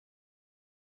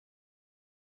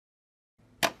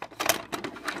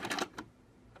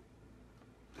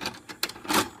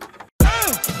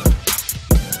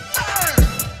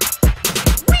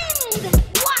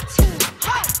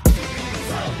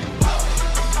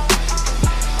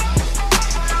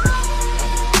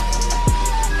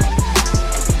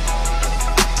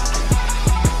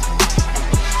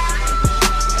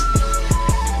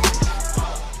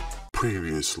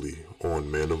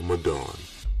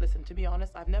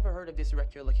honest, I've never heard of this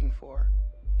wreck you're looking for.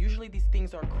 Usually these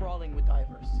things are crawling with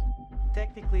divers.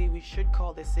 Technically, we should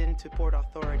call this in to port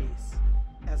authorities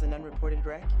as an unreported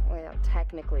wreck. Well,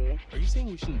 technically. Are you saying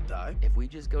we shouldn't dive? If we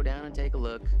just go down and take a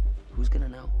look, who's gonna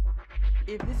know?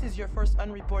 If this is your first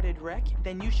unreported wreck,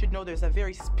 then you should know there's a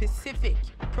very specific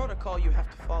protocol you have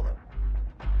to follow.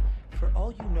 For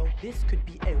all you know, this could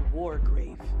be a war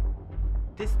grave.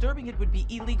 Disturbing it would be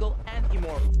illegal and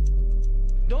immoral.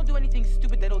 Don't do anything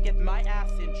stupid that'll get my ass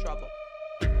in trouble.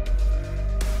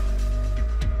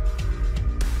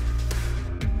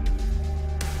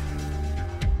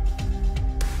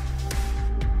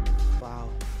 Wow,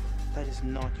 that is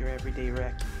not your everyday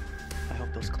wreck. I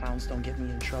hope those clowns don't get me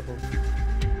in trouble.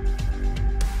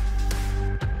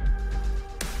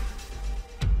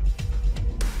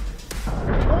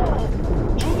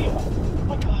 Oh, Julia! Oh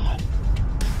my God!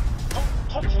 Don't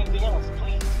touch anything else,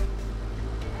 please.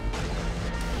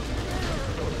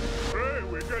 Hey,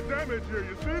 we got damage here,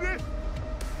 you see this?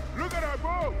 Look at our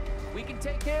boat! We can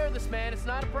take care of this, man. It's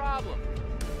not a problem.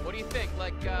 What do you think?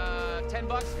 Like,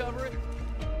 $10 cover it?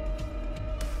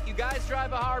 You guys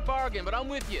drive a hard bargain, but I'm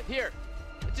with you. Here,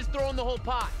 let's just throw in the whole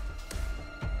pot.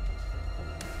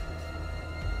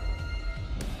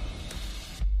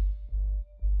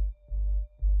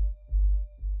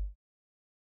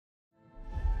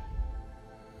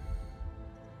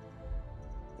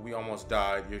 We almost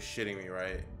died. You're shitting me,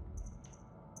 right?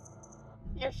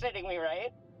 You're shitting me,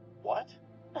 right? What?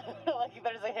 Like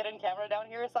there's a hidden camera down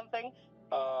here or something?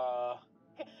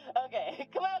 Okay,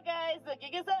 come on guys,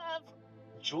 kick us up!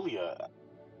 Julia,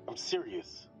 I'm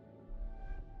serious.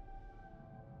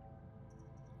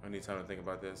 I need time to think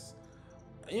about this.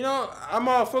 You know, I'm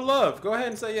all for love. Go ahead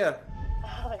and say yeah.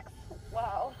 Alex,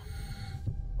 wow.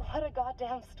 What a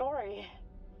goddamn story.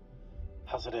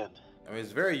 How's it end? I mean,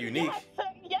 it's very unique.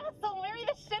 Yes, I'll marry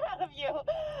the shit out of you.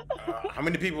 How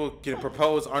many people can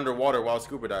propose underwater while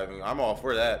scuba diving? I'm all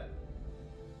for that.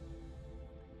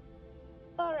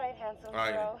 All right, handsome All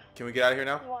right, hero. can we get out of here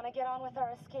now? You want to get on with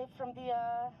our escape from the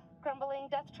crumbling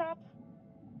death trap?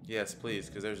 Yes, please,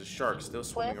 because there's a shark still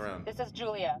swimming Bliss, around. this is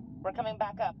Julia. We're coming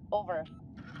back up. Over.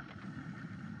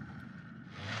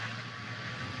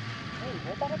 Hey,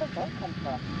 where'd that other boat come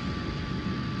from?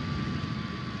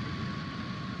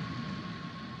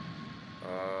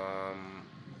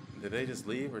 Did they just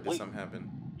leave or did something happen?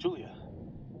 Julia,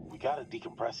 we gotta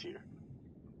decompress here.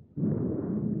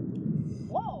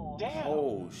 Whoa! Damn!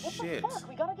 Oh, What shit. the fuck?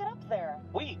 We gotta get up there.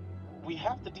 Wait, we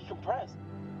have to decompress.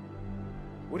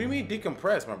 What do you mean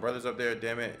decompress? My brother's up there,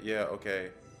 damn it. Yeah,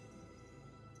 okay.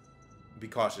 Be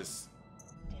cautious.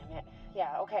 Damn it.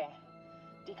 Yeah, okay.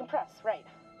 Decompress, right.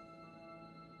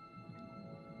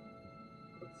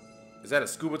 Is that a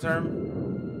scuba term?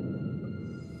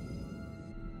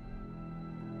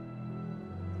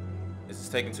 Is this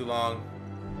taking too long?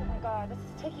 Oh my god, this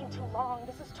is taking too long.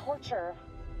 This is torture.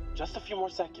 Just a few more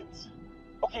seconds.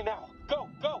 Okay, now, go,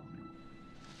 go!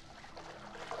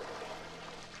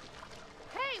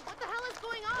 Hey, what the hell is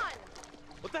going on?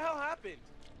 What the hell happened?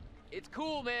 It's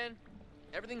cool, man.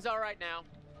 Everything's all right now.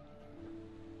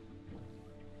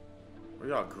 Are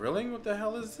y'all grilling? What the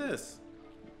hell is this?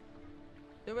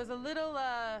 There was a little,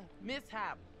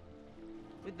 mishap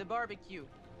with the barbecue.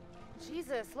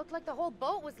 Jesus, looked like the whole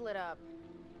boat was lit up.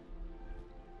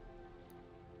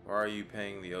 Why are you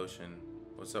paying the ocean?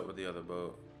 What's up with the other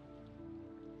boat?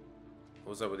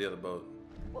 What's up with the other boat?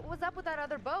 What was up with that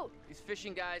other boat? These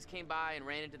fishing guys came by and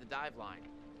ran into the dive line.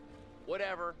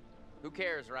 Whatever. Who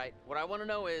cares, right? What I want to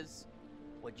know is,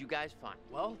 what'd you guys find?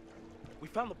 Well, we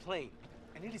found the plane,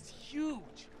 and it is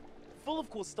huge. Full of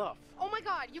cool stuff. Oh my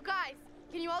god, you guys!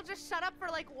 Can you all just shut up for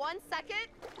like 1 second?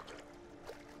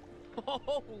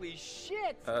 Holy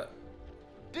shit!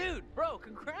 Dude, bro,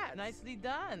 congrats! Nicely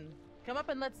done. Come up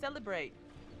and let's celebrate.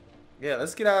 Yeah,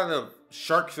 let's get out of the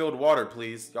shark-filled water,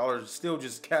 please. Y'all are still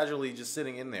just casually just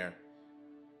sitting in there.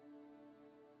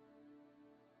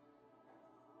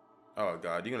 Oh,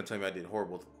 God. You're going to tell me I did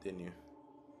horrible, didn't you?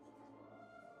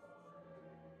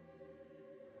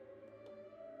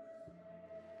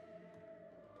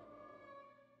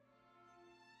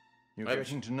 You're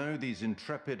getting to know these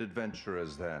intrepid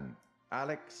adventurers then.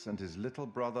 Alex and his little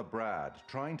brother Brad,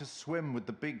 trying to swim with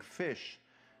the big fish.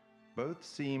 Both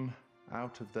seem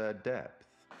out of their depth.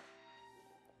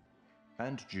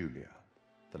 And Julia,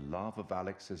 the love of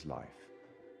Alex's life,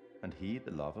 and he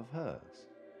the love of hers.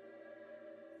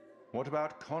 What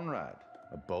about Conrad?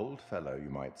 A bold fellow, you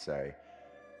might say.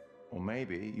 Or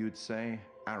maybe you'd say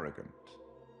arrogant.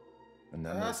 And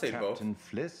then there's Captain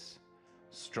Fliss,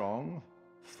 strong,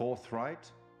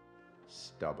 forthright,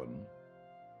 stubborn.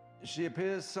 She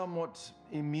appears somewhat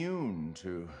immune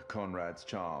to Conrad's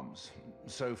charms,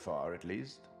 so far at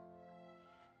least.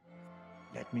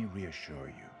 Let me reassure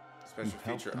you. Special You've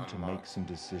helped feature them to unlocked. make some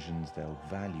decisions they'll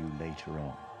value later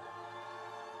on.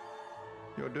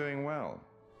 You're doing well.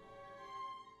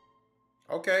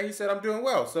 Okay, he said I'm doing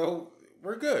well, so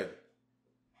we're good.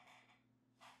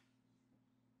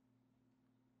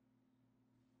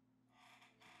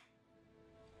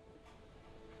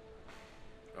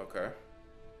 Okay.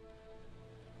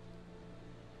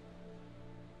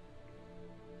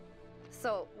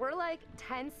 So, we're like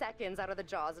 10 seconds out of the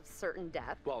jaws of certain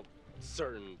death. Well,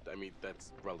 certain, I mean,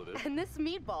 that's relative. And this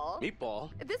meatball...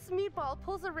 Meatball? This meatball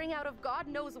pulls a ring out of God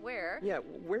knows where. Yeah,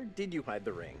 where did you hide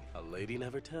the ring? A lady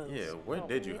never tells. Yeah, where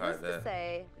did you hide Needless to that?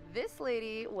 say, this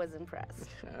lady was impressed.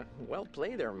 Well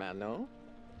played there, man, no?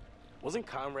 Wasn't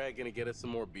Conrad gonna get us some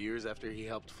more beers after he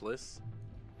helped Fliss?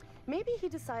 Maybe he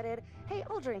decided, hey,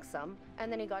 I'll drink some,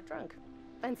 and then he got drunk.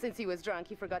 And since he was drunk,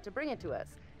 he forgot to bring it to us.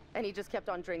 And he just kept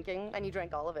on drinking, and he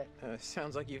drank all of it.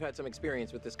 Sounds like you've had some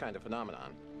experience with this kind of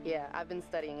phenomenon. Yeah, I've been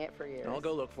studying it for years. I'll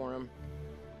go look for him.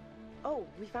 Oh,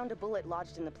 we found a bullet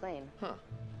lodged in the plane. Huh.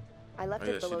 I left Oh,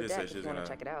 yeah, it she below did say deck she if was you want gonna-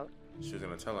 to check it out. She was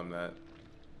gonna tell him that.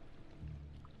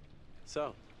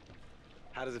 So,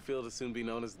 how does it feel to soon be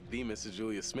known as the Mrs.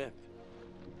 Julia Smith?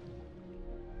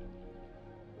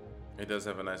 It does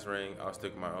have a nice ring. I'll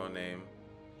stick my own name.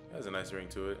 It has a nice ring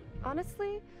to it.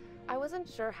 Honestly, I wasn't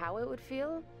sure how it would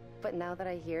feel, but now that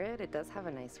I hear it, it does have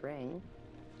a nice ring.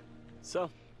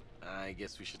 So, I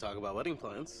guess we should talk about wedding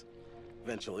plans.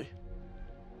 Eventually.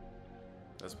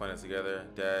 Let's plan it together.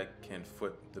 Dad can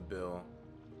foot the bill.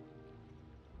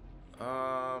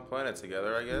 Plan it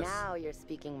together, I guess. Now you're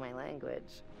speaking my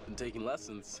language. Been taking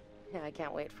lessons. Yeah, I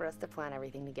can't wait for us to plan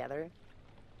everything together.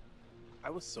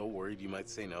 I was so worried you might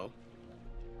say no.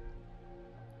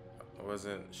 I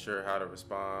wasn't sure how to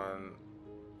respond.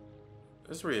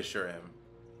 Just reassure him.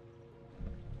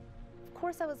 Of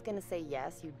course I was gonna say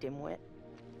yes, you dimwit.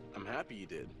 I'm happy you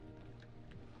did.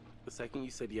 The second you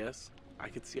said yes, I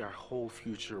could see our whole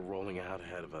future rolling out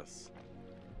ahead of us.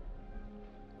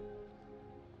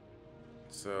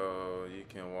 So you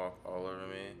can walk all over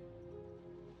me.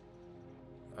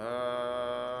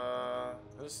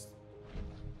 Let's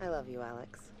I love you,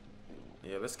 Alex.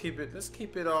 yeah, let's keep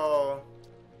it all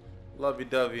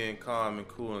lovey-dovey and calm and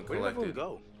cool and Where did everyone collected.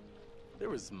 go? There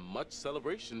was much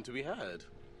celebration to be had.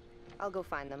 I'll go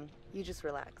find them. You just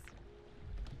relax.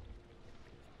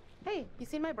 Hey, you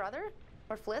seen my brother?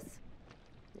 Or Fliss?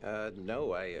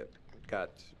 No, I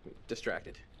got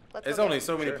distracted. Let's There's go get only him.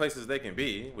 so many Sure. places they can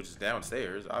be, which is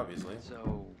downstairs, obviously.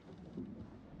 So,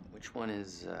 which one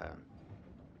is,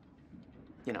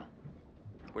 you know,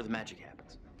 where the magic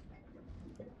happens?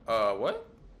 What?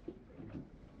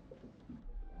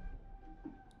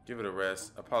 Give it a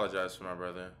rest. Apologize for my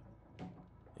brother.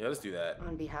 Yeah, let's do that.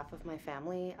 On behalf of my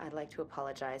family, I'd like to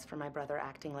apologize for my brother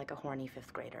acting like a horny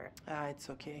 5th grader. It's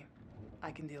okay.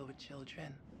 I can deal with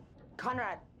children.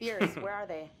 Conrad, beers, where are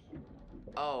they?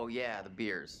 Oh, yeah, the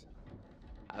beers.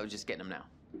 I was just getting them now.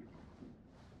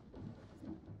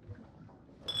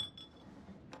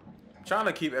 Trying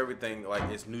to keep everything like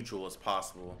as neutral as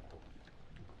possible.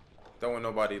 Don't want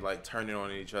nobody like turning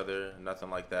on each other, nothing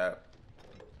like that.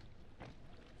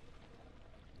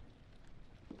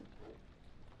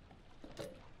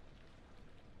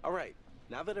 All right,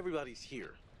 now that everybody's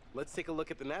here, let's take a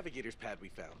look at the navigator's pad we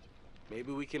found.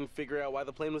 Maybe we can figure out why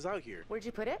the plane was out here. Where'd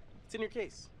you put it? It's in your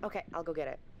case. Okay, I'll go get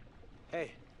it.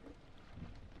 Hey,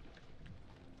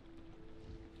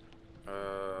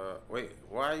 Wait,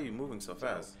 why are you moving so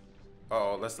fast?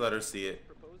 Oh, let's let her see it.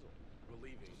 proposal. We're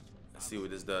leaving. Let's see what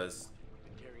this does.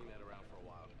 Been carrying that around for a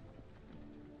while.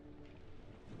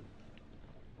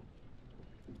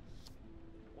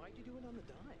 Why'd you do it on the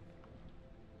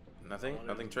dime? Nothing? Wanted it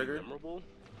Nothing to be triggered? Memorable?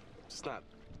 Just not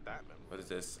that memorable. What is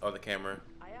this? Oh, the camera.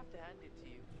 I have to hand it to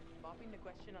you. Bopping the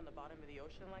question on the bottom of the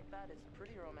ocean like that is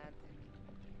pretty romantic.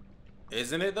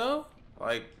 Isn't it though?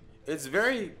 Like, it's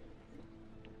very...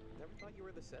 Never thought you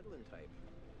were the settling type.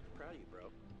 Proud of you, bro.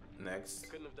 Next.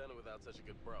 Couldn't have done it without such a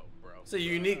good bro. It's a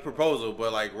unique proposal,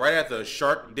 but like right after a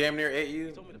shark damn near ate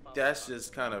you, that's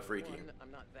just kind of freaky. One,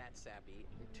 I'm not that sappy.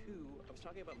 And two, I was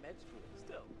talking about med school.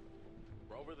 Still,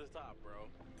 we're over the top, bro.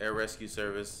 Air Rescue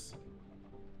Service,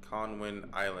 Conwin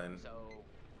Island. So,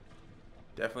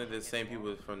 Definitely the same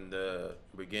people from the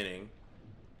beginning.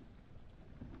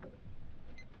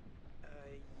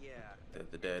 Yeah.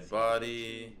 The dead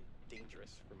body,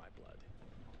 Dangerous for my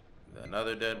blood.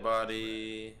 another dead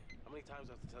body. How many times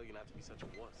do I have to tell you not to be such a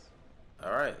wuss?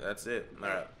 All right, that's it. All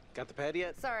right. Got the pad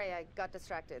yet? Sorry, I got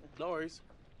distracted. No worries.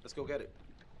 Let's go get it.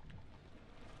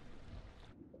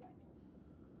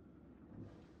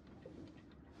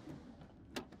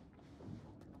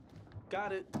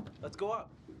 Got it. Let's go up.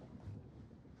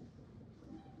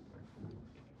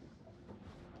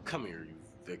 Come here, you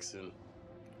vixen.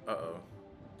 Uh-oh.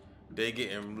 They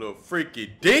getting a little freaky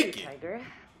Hey, dinky. Tiger.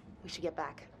 We should get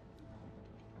back.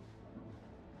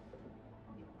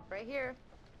 Right here.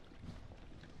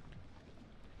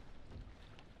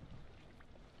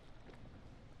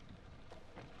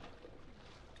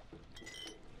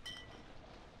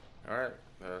 All right,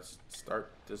 let's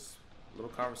start this little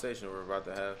conversation we're about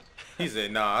to have. He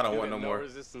said, nah, I don't want no more. No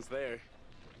resistance there.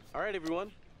 All right,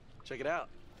 everyone. Check it out.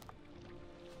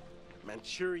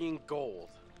 Manchurian gold.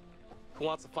 Who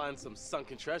wants to find some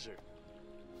sunken treasure?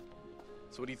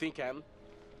 So what do you think, Captain?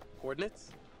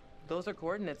 Coordinates? Those are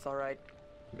coordinates, all right.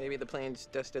 Maybe the plane's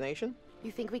destination?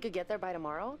 You think we could get there by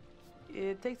tomorrow?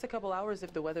 It takes a couple hours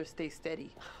if the weather stays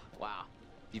steady. Wow.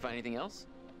 You find anything else?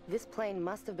 This plane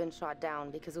must have been shot down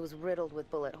because it was riddled with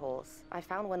bullet holes. I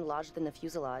found one lodged in the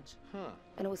fuselage. Huh.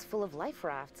 And it was full of life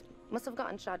rafts. Must have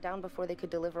gotten shot down before they could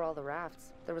deliver all the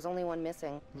rafts. There was only one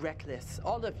missing. Reckless,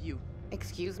 all of you.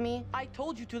 Excuse me? I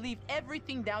told you to leave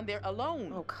everything down there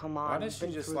alone. Oh, come on. Why didn't We've she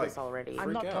been just, through like, this already.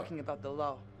 I'm not out? talking about the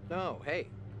law. No, hey.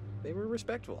 They were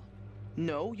respectful.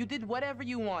 No, you did whatever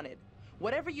you wanted.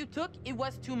 Whatever you took, it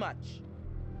was too much.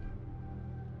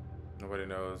 Nobody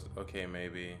knows. Okay,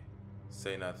 maybe.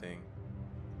 Say nothing.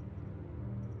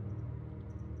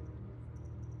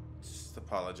 Just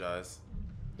apologize.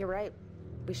 You're right.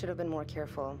 We should have been more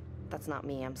careful. That's not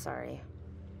me, I'm sorry.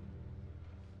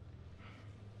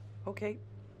 Okay,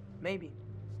 maybe.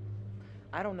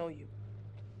 I don't know you.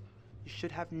 You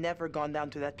should have never gone down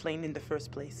to that plane in the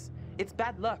first place. It's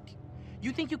bad luck.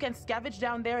 You think you can scavenge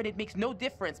down there and it makes no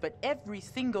difference, but every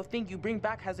single thing you bring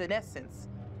back has an essence.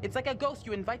 It's like a ghost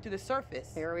you invite to the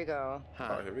surface. Here we go.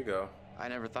 Huh. Oh, here we go. I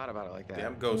never thought about it like that.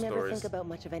 Damn ghost you never stories. think about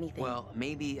much of anything. Well,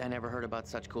 maybe I never heard about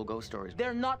such cool ghost stories.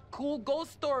 They're not cool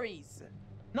ghost stories.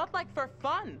 Not like for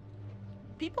fun.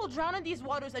 People drown in these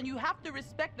waters and you have to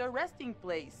respect their resting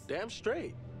place. Damn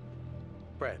straight.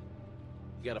 Brad,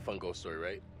 you got a fun ghost story,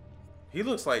 right? He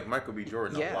looks like Michael B.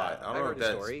 Jordan Yeah, a lot. I don't know heard if the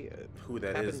that's story. who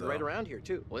that Happened is. right though. around here,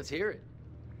 too. Let's hear it.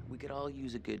 We could all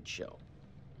use a good show.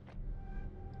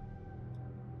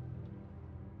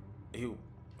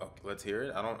 Okay, let's hear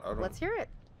it. I don't. Let's hear it.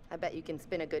 I bet you can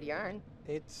spin a good yarn.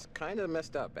 It's kind of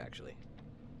messed up, actually.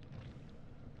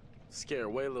 Scare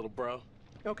away, little bro.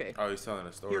 Okay, Oh, he's telling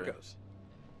a story. here goes.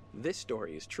 This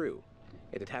story is true.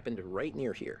 It had happened right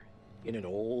near here, in an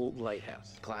old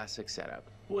lighthouse. Classic setup.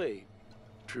 Wait,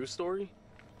 true story?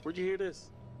 Where'd you hear this?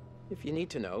 If you need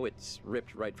to know, it's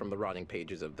ripped right from the rotting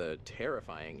pages of the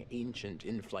terrifying ancient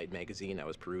in-flight magazine I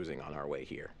was perusing on our way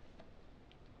here.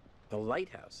 The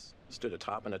lighthouse stood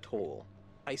atop an atoll,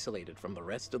 isolated from the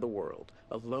rest of the world,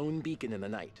 a lone beacon in the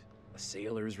night, a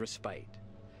sailor's respite.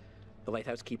 The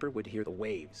lighthouse keeper would hear the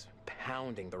waves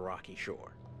pounding the rocky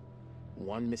shore.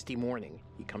 One misty morning,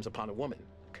 he comes upon a woman,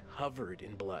 covered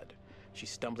in blood. She's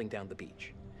stumbling down the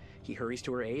beach. He hurries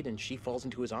to her aid, and she falls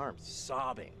into his arms,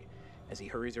 sobbing. As he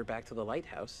hurries her back to the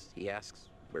lighthouse, he asks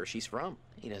where she's from.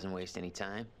 He doesn't waste any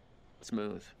time.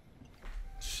 Smooth.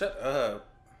 Shut up.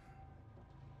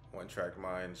 One track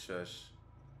mind, shush.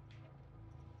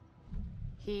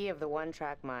 He of the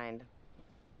one-track mind.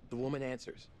 The woman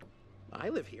answers, I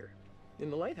live here, in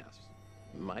the lighthouse.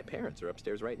 My parents are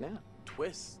upstairs right now.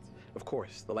 Twist. Of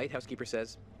course, the lighthouse keeper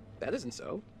says, that isn't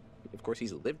so. Of course,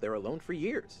 he's lived there alone for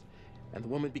years. And the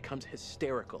woman becomes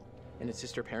hysterical and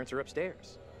insists her parents are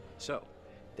upstairs. So,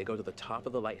 they go to the top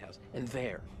of the lighthouse, and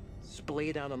there,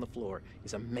 splayed out on the floor,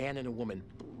 is a man and a woman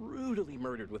brutally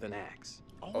murdered with an axe.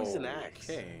 Always an axe.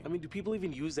 Okay. I mean, do people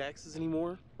even use axes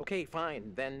anymore? Okay,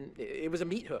 fine. Then it was a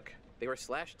meat hook. They were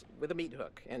slashed with a meat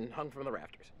hook and hung from the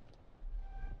rafters.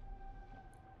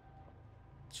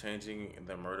 Changing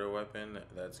the murder weapon?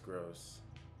 That's gross.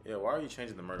 Yeah, why are you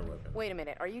changing the murder weapon? Wait a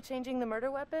minute, are you changing the murder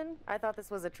weapon? I thought this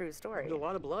was a true story. There's a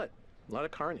lot of blood, a lot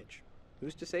of carnage.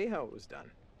 Who's to say how it was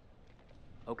done?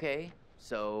 Okay,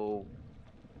 so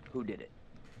who did it?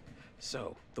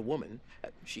 So, the woman,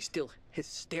 she's still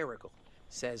hysterical,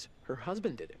 says her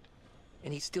husband did it.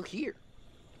 And he's still here,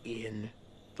 in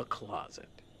the closet.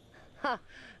 Huh,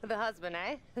 the husband,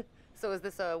 eh? So is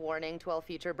this a warning to all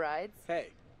future brides? Hey,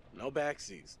 no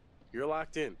backseas. You're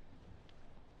locked in.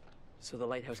 So the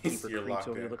lighthouse keeper You're creeps locked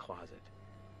over to in. the closet,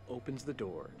 opens the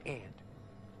door, and,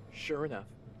 sure enough,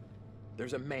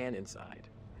 there's a man inside.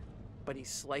 But he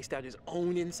sliced out his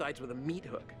own insides with a meat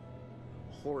hook.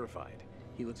 Horrified,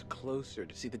 he looks closer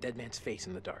to see the dead man's face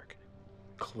in the dark.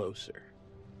 Closer.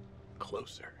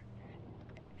 Closer.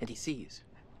 And he sees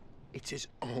it's his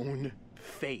own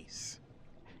face.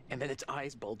 And then its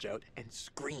eyes bulge out and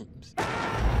screams.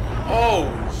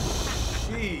 Oh,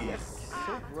 jeez.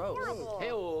 gross.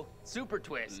 horrible. Hey, super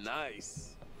twist.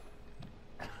 Nice.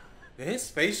 Did his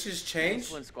face just change?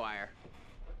 Excellent, Squire.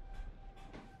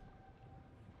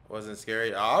 Wasn't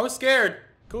scary. Oh, I was scared.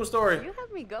 Cool story. You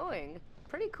have me going.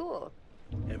 Pretty cool.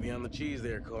 Heavy on the cheese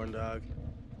there, corn dog.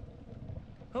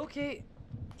 Okay,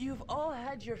 you've all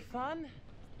had your fun.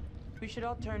 We should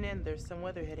all turn in. There's some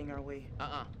weather hitting our way.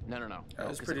 No. That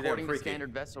was 'Cause pretty damn according to freaky.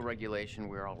 standard vessel regulation,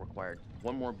 we're all required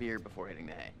one more beer before hitting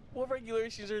the hay. What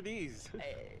regulations are these?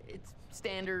 It's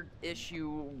standard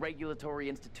issue regulatory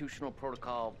institutional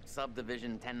protocol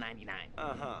subdivision 1099.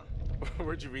 Uh-huh.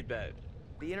 Where'd you read that?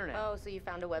 The internet. Oh, so you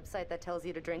found a website that tells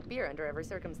you to drink beer under every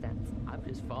circumstance. I'm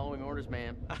just following orders,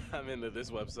 ma'am. I'm into this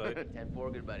website.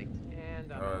 10-4, good buddy. And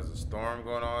There's a storm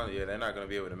going on. Yeah, they're not gonna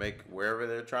be able to make wherever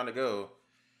they're trying to go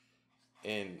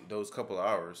in those couple of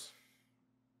hours.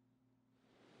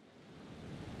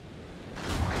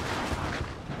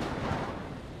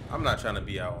 I'm not trying to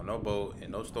be out on no boat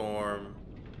in no storm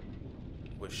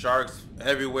with sharks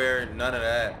everywhere. None of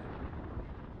that.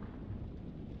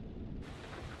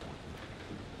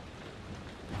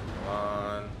 Come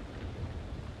on.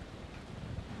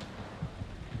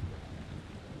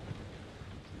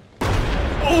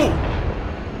 Oh!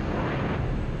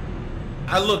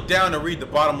 I looked down to read the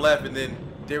bottom left, and then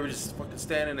they were just fucking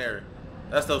standing there.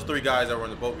 That's those 3 guys that were in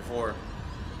the boat before.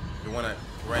 The one that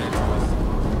ran into us,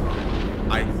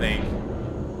 I think.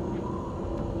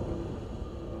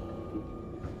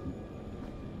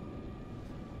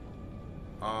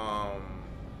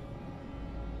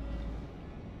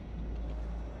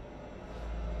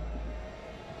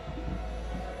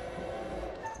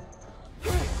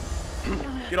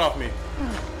 Get off me.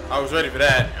 I was ready for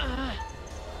that.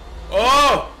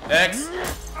 Oh! X!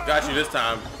 Got you this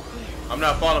time. I'm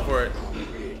not falling for it.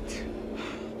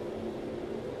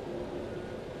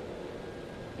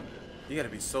 You gotta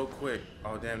be so quick.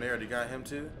 Oh, damn, they already got him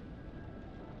too?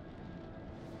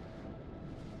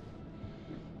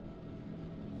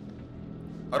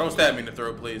 Oh, don't stab me in the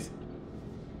throat, please.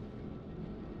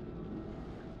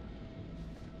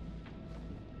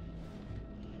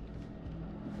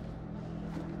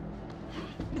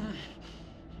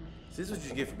 This is what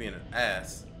you get for being an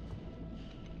ass.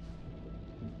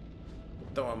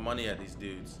 Throwing money at these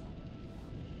dudes.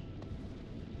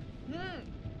 You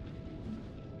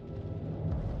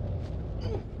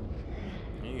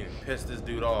can piss this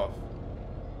dude off.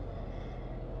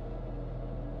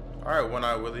 Alright,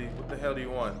 One-Eye Willie, what the hell do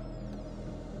you want?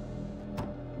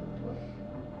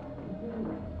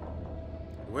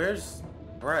 Where's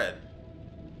Brad?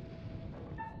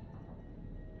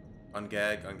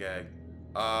 Ungag.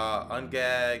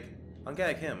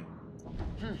 Ungag him.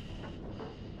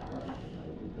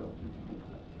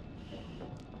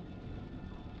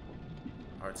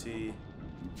 RT.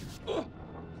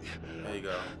 There you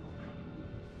go.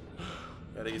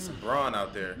 Gotta get some brawn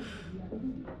out there.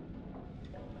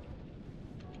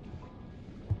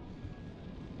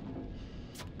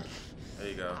 There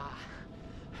you go.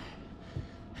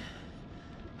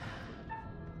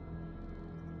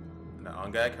 Now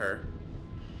ungag her.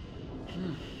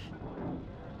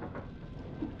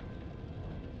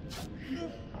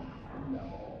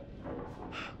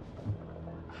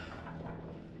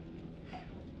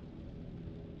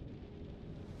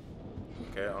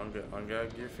 Okay,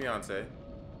 ungag your fiance.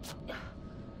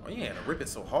 Oh, you ain't to rip it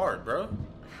so hard, bro.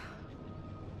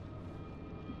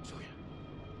 Julia,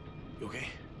 you okay?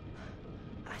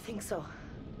 I think so.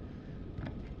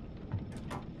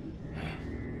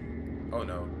 Oh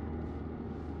no.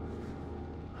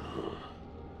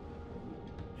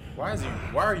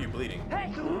 Why are you bleeding?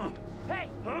 Hey! Hey!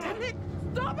 Damn it!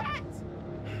 Stop it!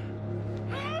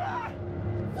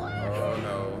 Oh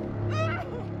no.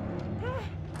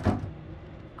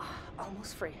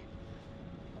 Almost free.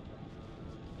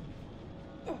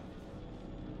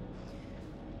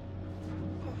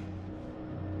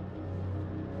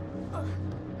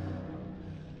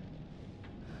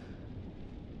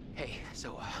 Hey,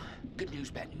 so, good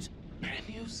news, bad news. Bad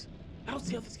news? I don't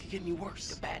see how this could get any worse.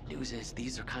 The bad news is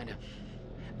these are kind of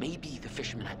maybe the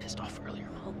fishermen I pissed off earlier.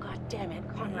 Oh, God damn it,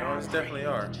 You Conrad. definitely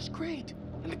are. Which is great.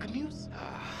 And the good news?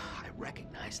 I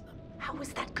recognize them. How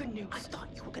is that good news? I thought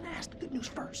you were gonna ask the good news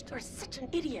first. You're such an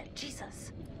idiot,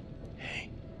 Jesus.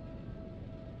 Hey,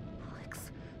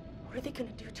 Alex, what are they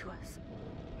gonna do to us?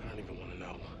 I don't even want to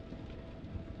know.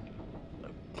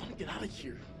 I want to get out of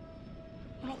here.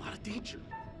 I'm in a lot of danger.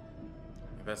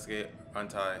 Investigate,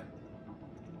 untie.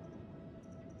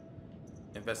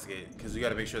 Investigate, because we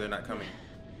gotta make sure they're not coming.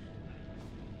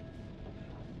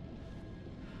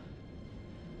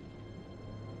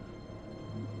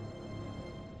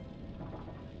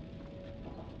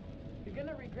 You're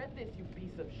gonna regret this, you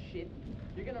piece of shit.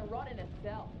 You're gonna rot in a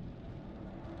cell.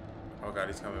 Oh god,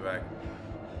 he's coming back.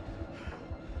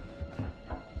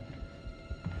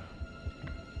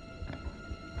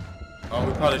 Oh,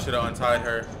 we probably should have untied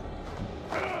her.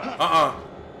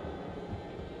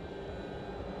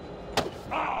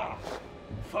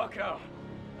 Fucker.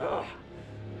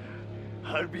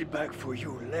 I'll be back for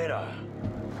you later.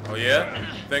 Oh yeah?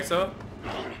 Think so?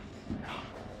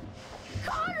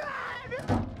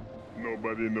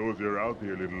 Nobody knows you're out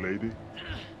here, little lady.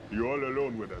 You're all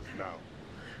alone with us now.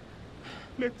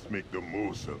 Let's make the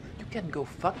most of it. You can go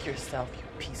fuck yourself, you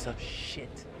piece of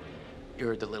shit.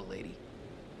 You're the little lady.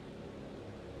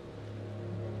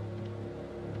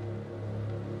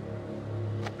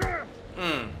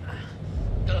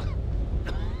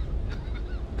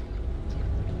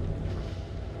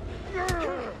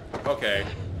 Okay.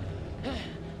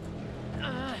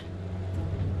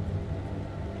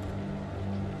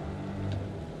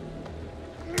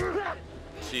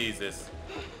 Jesus.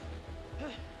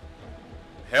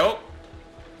 Help!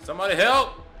 Somebody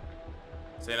help!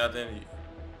 Say nothing.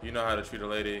 You know how to treat a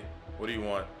lady. What do you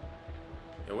want?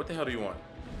 Yeah, what the hell do you want?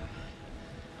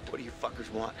 What do you fuckers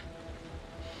want?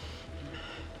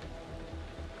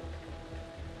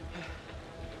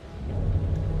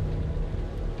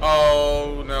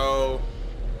 Oh no.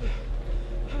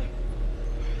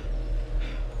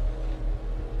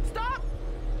 Stop!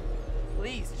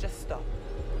 Please, just stop.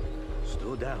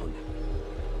 Slow down.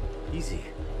 Easy.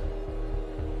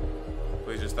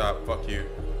 Please just stop. Fuck you.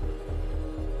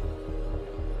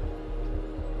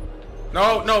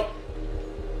 No, no.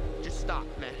 Just stop,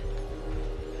 man.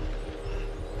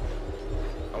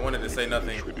 I wanted to say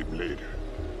nothing. With him later.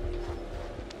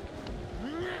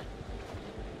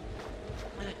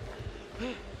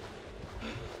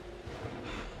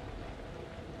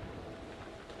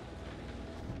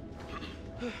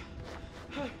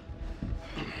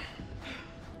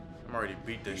 I'm already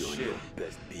beat this You're shit. your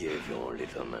best behavior,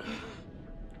 little man.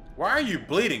 Why are you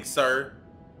bleeding, sir?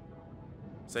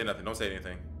 Say nothing. Don't say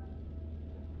anything.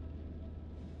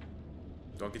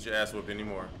 Don't get your ass whooped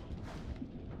anymore.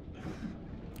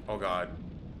 Oh God.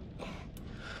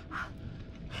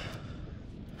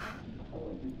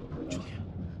 Julia,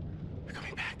 you're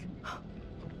coming back.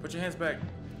 Put your hands back.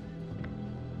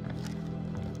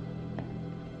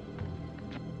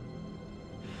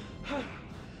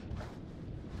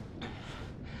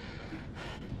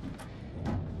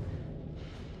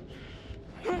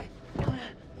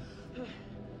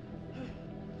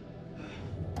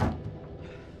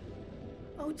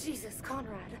 Oh, Jesus,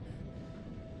 Conrad.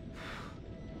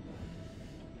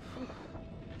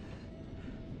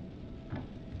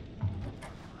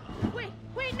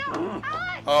 Wait, no!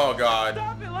 Alex! Oh God.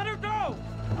 Stop it! Let her go!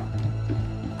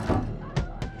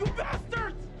 You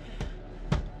bastards!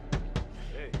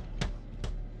 Hey.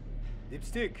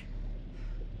 Dipstick.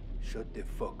 Shut the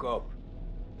fuck up.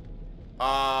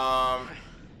 I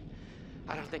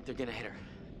don't think they're gonna hit her.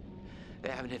 They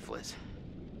haven't hit Fliz.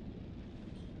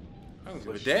 I don't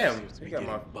give a damn. You got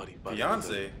my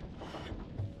fiance.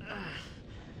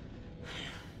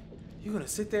 You gonna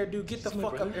sit there, dude? Get the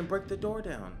fuck up and break the door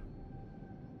down.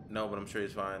 No, but I'm sure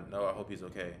he's fine. No, I hope he's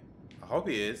okay. I hope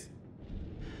he is.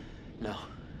 No,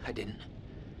 I didn't.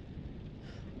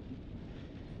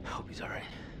 I hope he's alright.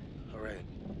 Alright.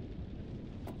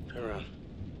 Turn around.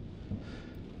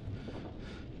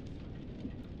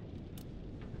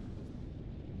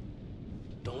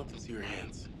 Don't let them see your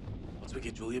hands. Once we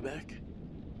get Julia back,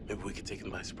 maybe we could take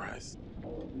them by surprise.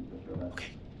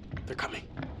 Okay, they're coming.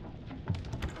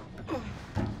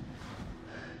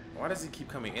 Why does he keep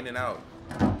coming in and out?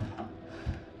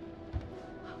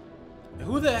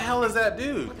 Who the hell is that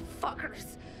dude?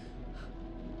 Fuckers.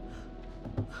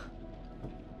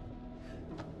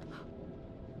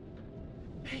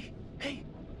 Hey,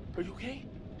 are you okay?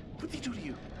 What did they do to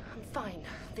you? I'm fine.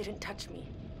 They didn't touch me.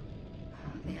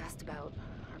 They asked about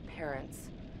our parents.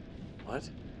 What?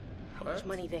 How much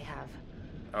money they have.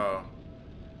 Oh.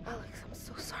 Alex, I'm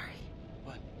so sorry.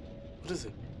 What? What is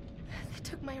it? They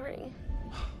took my ring.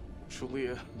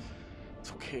 Julia,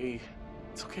 it's okay.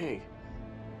 It's okay.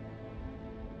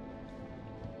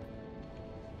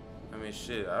 I mean,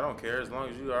 shit, I don't care as long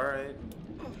as you alright.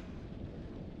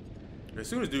 As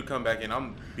soon as dude come back in,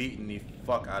 I'm beating the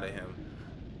fuck out of him.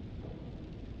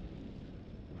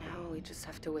 Now we just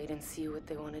have to wait and see what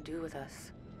they want to do with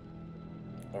us.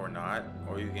 Or not.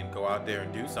 Or you can go out there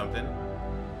and do something. 2,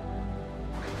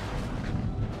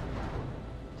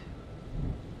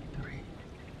 3,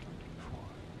 4,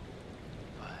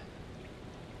 5,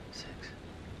 6,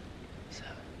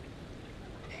 7,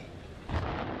 8.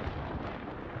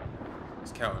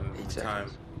 It's counting the time.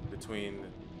 between.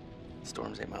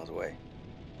 Storm's 8 miles away.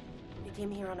 We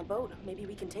came here on a boat. Maybe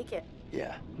we can take it.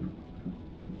 Yeah.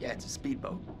 Yeah, it's a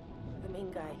speedboat. The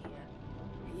main guy here.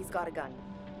 He's got a gun.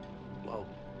 Well,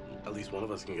 at least one of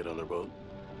us can get on their boat.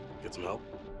 Get some help.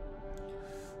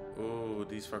 Ooh,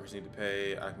 these fuckers need to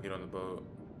pay. I can get on the boat.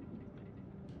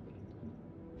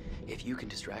 If you can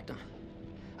distract him,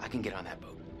 I can get on that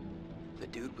boat. The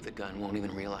dude with the gun won't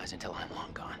even realize until I'm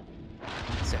long gone.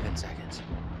 7 seconds.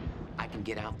 I can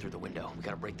get out through the window. We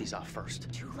gotta break these off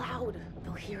first. Too loud.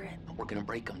 They'll hear it. We're gonna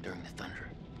break them during the thunder.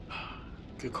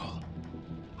 Good call.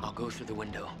 I'll go through the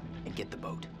window and get the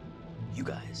boat. You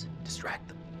guys distract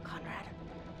them. Conrad,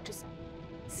 just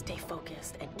stay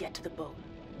focused and get to the boat.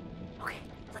 Okay,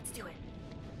 let's do it.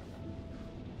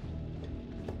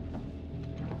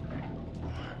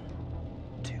 1,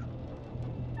 2,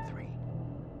 3,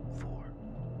 4,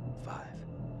 5,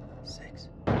 6.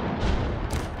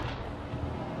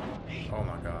 Oh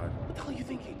my god. What the hell are you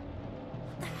thinking?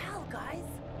 What the hell, guys?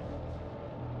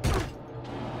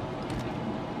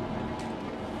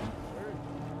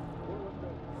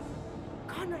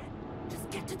 Conrad, just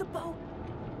get to the boat.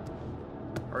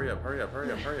 Hurry up, hurry up,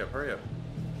 hurry up, hurry up, hurry up.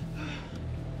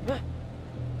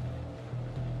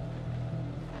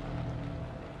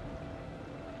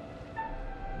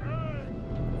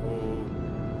 Oh.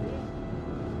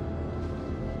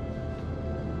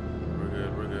 We're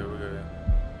good, we're good, we're good.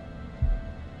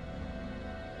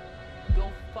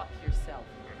 Go fuck yourself.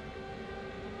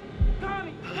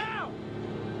 Tommy, now!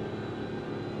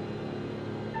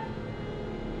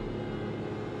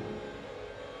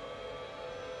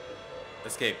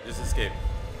 Escape, just escape.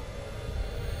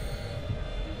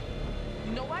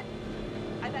 You know what?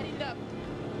 I've had enough.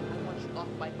 I want you off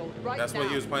my boat right That's now. what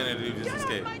he was planning to do, just Get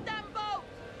escape. off my damn boat!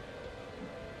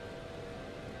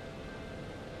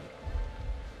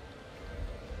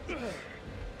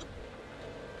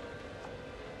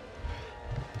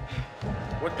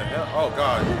 What the hell? Oh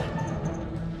god.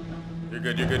 You're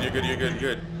good, you're good, you're good, you're good,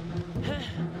 you're good.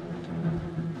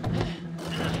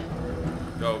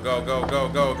 Go, go, go, go,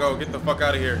 go, go. Get the fuck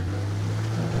out of here.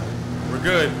 We're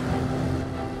good.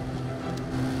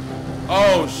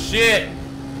 Oh shit!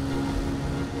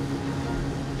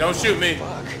 Don't shoot me.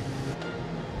 Fuck.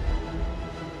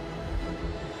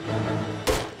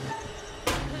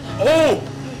 Oh!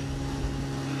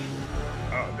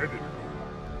 Ah, let it go.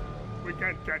 We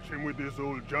can't catch him with this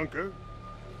old junker.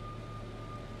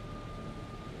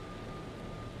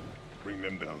 Bring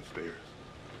them downstairs.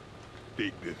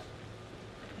 Take this.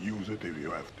 Use it if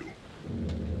you have to.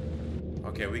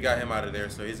 Okay, we got him out of there,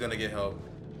 so he's gonna get help.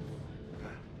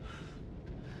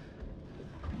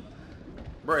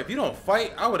 Bro, if you don't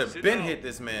fight, I would have Sit been down. hit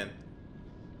this man.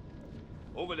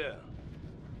 Over there.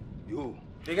 You.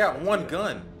 They got one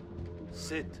gun.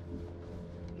 Sit.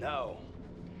 Now.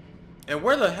 And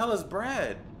where the hell is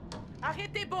Brad?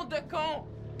 Arrêtez, bande de cons!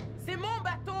 C'est mon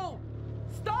bateau!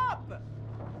 Stop!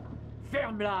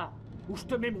 Ferme-la, ou je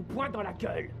te mets mon poing dans la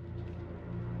gueule.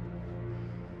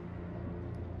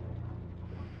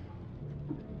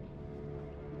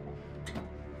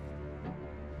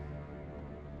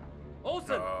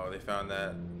 Olsen, Oh, they found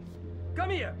that.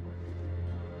 come here.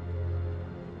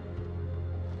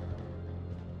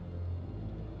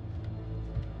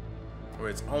 Where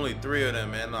it's only 3 of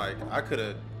them, man. Like, I could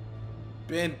have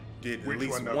been did at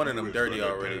least one of them dirty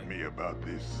already. Tell me about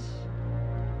this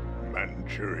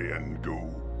Manchurian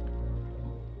gold.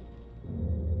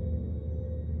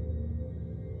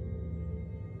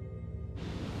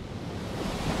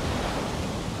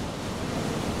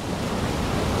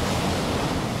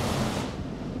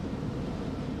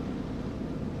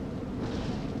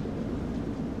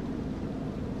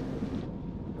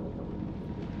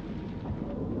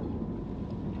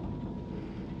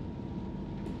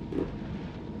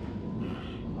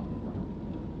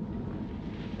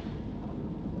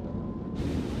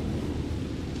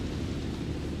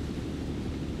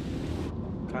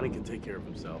 Connie can take care of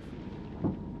himself.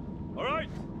 All right.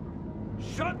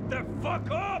 Shut the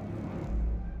fuck up!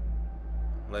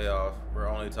 Lay off. We're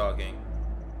only talking.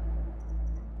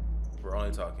 We're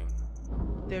only talking.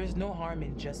 There's no harm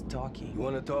in just talking. You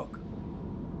wanna talk?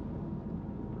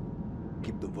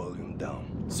 Keep the volume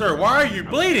down. Sir, why are you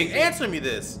bleeding? Answer me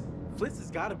this. Fliss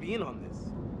has got to be in on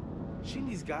this. She and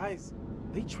these guys,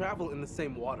 they travel in the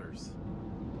same waters.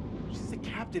 She's a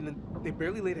captain and they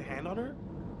barely laid a hand on her?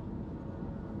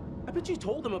 I bet you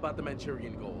told them about the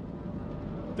Manchurian gold.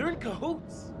 They're in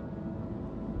cahoots.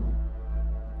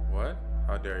 What?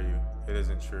 How dare you? It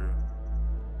isn't true.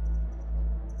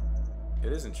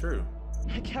 It isn't true.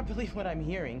 I can't believe what I'm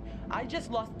hearing. I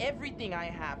just lost everything I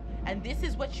have, and this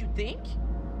is what you think?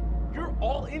 You're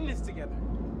all in this together.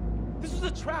 This was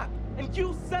a trap, and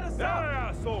you set us up. Yeah,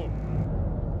 asshole.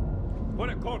 Put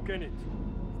a cork in it.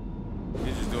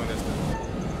 He's just doing this.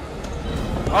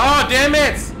 Oh, damn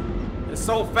it! It's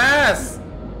so fast.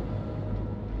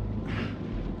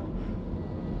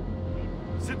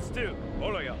 Sit still,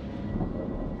 all of you.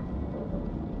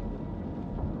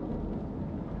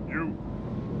 You,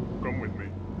 come with me.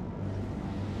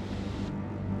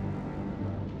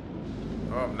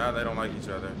 Oh, now they don't like each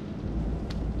other.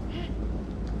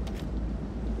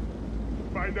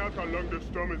 Find out how long the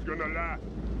storm is gonna last.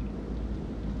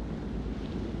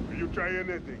 If you try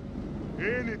anything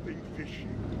fishy,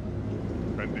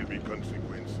 and there'll be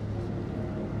consequences.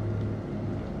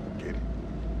 Get it?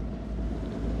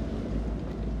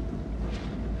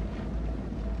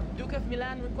 Duke of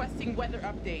Milan requesting weather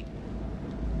update.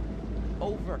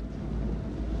 Over.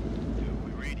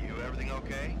 We read you. Everything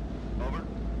okay? Over.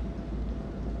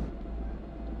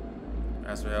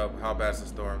 Ask for help. How bad's the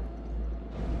storm?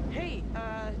 Hey,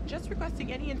 just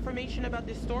requesting any information about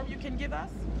this storm you can give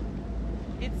us?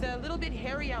 It's a little bit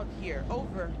hairy out here.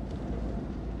 Over.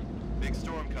 Big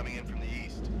storm coming in from the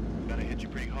east. Gonna hit you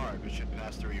pretty hard, but should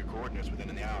pass through your coordinates within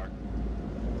an hour.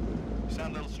 You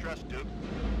sound a little stressed, Duke.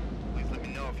 Please let me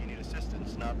know if you need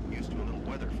assistance. Not used to a little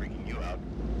weather freaking you out.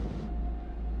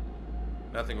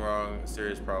 Nothing wrong.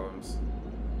 Serious problems.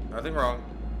 Nothing wrong.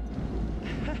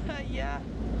 Yeah.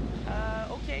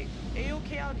 Okay.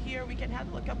 A-okay out here. We can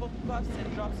handle a couple of puffs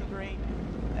and drops of rain.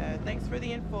 Thanks for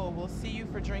the info. We'll see you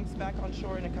for drinks back on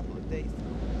shore in a couple of days.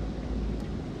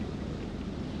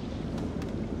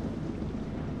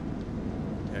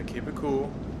 Yeah, keep it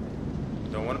cool.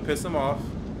 Don't want to piss them off.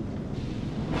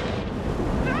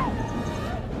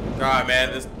 God,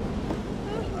 man, this...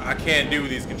 I can't do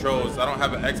these controls. I don't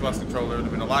have an Xbox controller. It would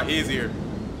have been a lot easier.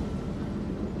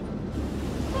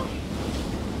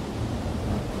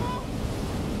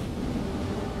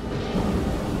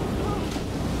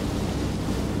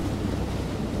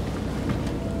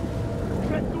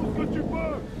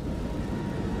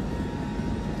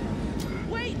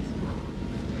 Wait!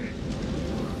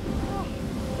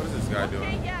 What is this guy doing?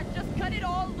 Okay, yeah, just cut it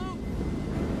all loose.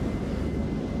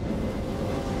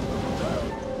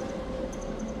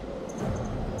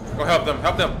 Go help them.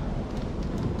 Help them.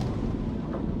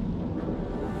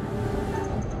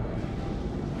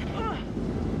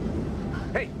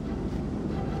 Hey!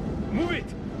 Move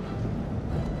it!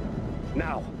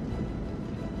 Now!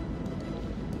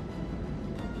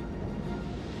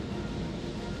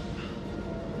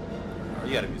 Oh,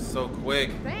 you gotta be so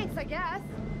quick. Thanks, I guess.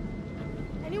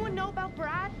 Anyone know about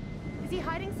Brad? Is he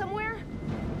hiding somewhere?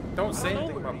 Don't say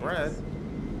anything about Brad.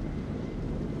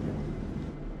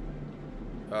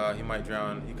 He might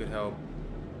drown. He could help.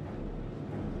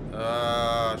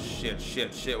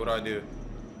 Shit. What do I do?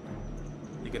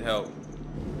 He could help.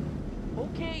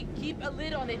 Okay, keep a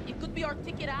lid on it. It could be our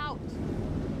ticket out.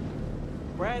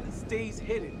 Brad stays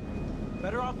hidden.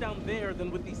 Better off down there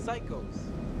than with these psychos.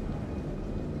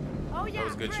 Oh yeah, That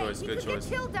was a good great. choice, He good could choice.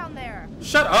 get killed down there.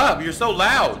 Shut up! You're so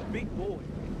loud! Big boy.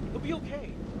 He'll be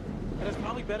okay. And it's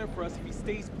probably better for us if he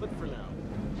stays put for now.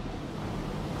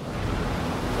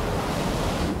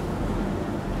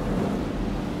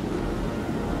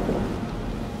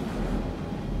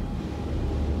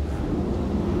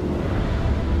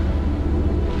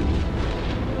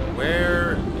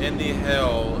 Where in the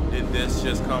hell did this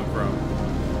just come from?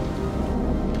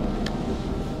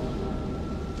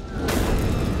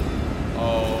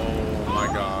 Oh my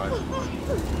god.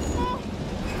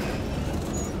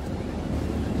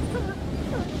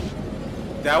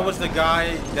 That was the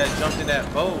guy that jumped in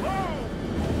that boat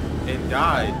and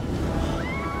died.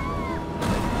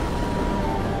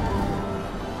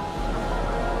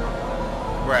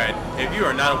 Brad, if you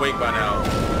are not awake by now,